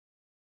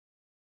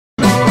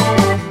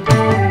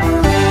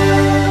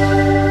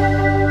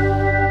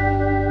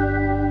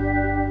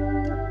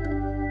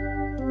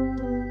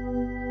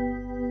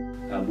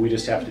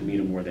just have to meet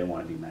them where they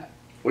want to be met.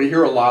 We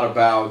hear a lot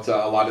about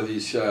a lot of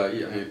these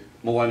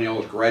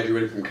millennials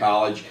graduated from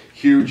college,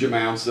 huge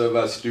amounts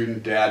of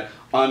student debt,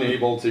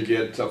 unable to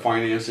get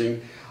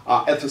financing.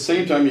 At the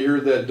same time, you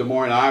hear that Des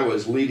Moines, Iowa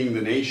is leading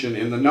the nation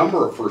in the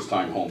number of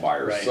first-time home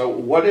buyers. Right. So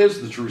what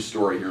is the true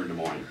story here in Des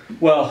Moines?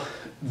 Well,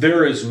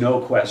 there is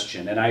no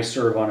question, and I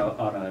serve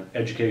on an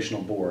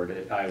educational board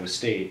at Iowa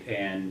State,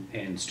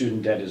 and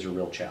student debt is a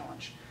real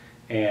challenge.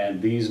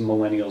 And these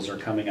millennials are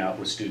coming out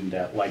with student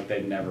debt like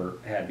they've never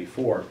had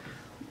before.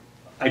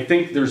 I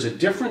think there's a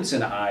difference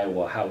in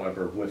Iowa,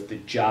 however, with the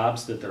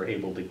jobs that they're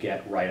able to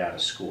get right out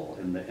of school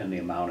and the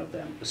amount of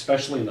them,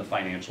 especially in the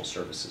financial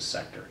services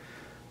sector.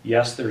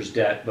 Yes, there's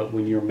debt, but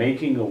when you're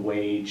making a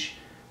wage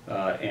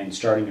and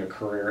starting a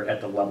career at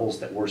the levels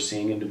that we're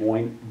seeing in Des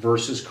Moines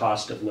versus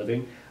cost of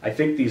living, I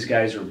think these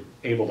guys are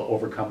able to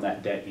overcome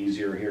that debt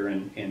easier here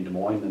in Des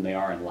Moines than they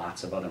are in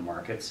lots of other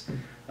markets.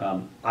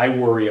 I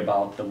worry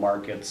about the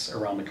markets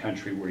around the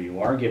country where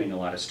you are getting a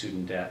lot of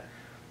student debt,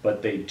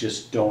 but they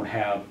just don't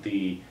have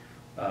the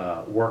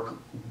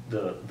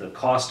the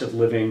cost of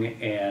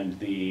living and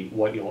the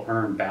what you'll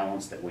earn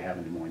balance that we have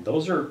in Des Moines.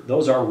 Those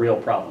are real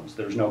problems.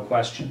 There's no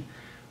question.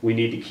 We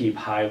need to keep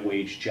high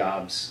wage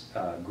jobs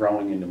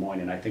growing in Des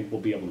Moines, and I think we'll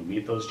be able to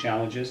meet those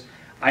challenges.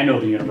 I know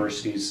the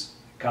universities,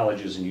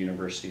 colleges and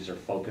universities are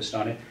focused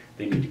on it.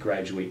 They need to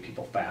graduate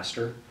people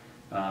faster.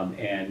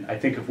 And I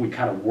think if we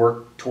kind of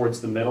work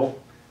towards the middle,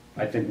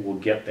 I think we'll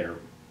get there.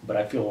 But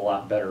I feel a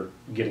lot better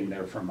getting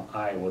there from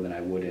Iowa than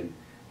I would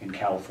in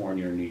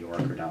California or New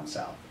York or down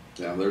south.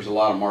 Yeah, there's a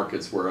lot of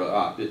markets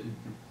where,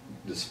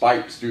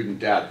 despite student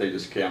debt, they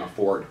just can't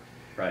afford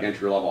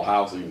entry-level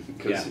housing,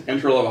 because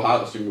entry-level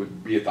housing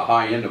would be at the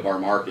high end of our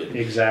market.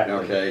 Exactly.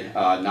 Okay,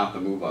 not the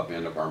move-up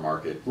end of our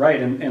market. Right,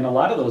 and a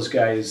lot of those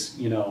guys,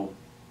 you know,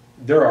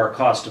 there are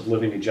cost of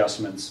living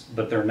adjustments,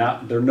 but they're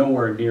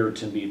nowhere near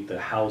to meet the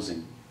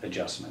housing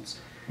adjustments.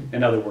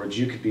 In other words,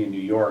 you could be in New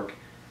York,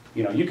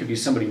 you know, you could be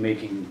somebody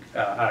making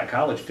out of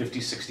college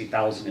 50,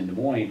 60,000 in Des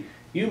Moines.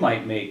 You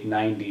might make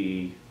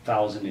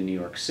 90,000 in New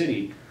York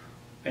City,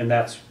 and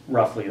that's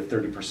roughly a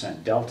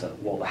 30% delta.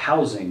 Well, the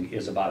housing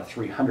is about a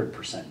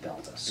 300%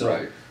 delta.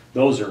 So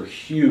those are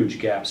huge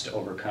gaps to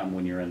overcome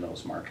when you're in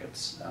those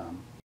markets.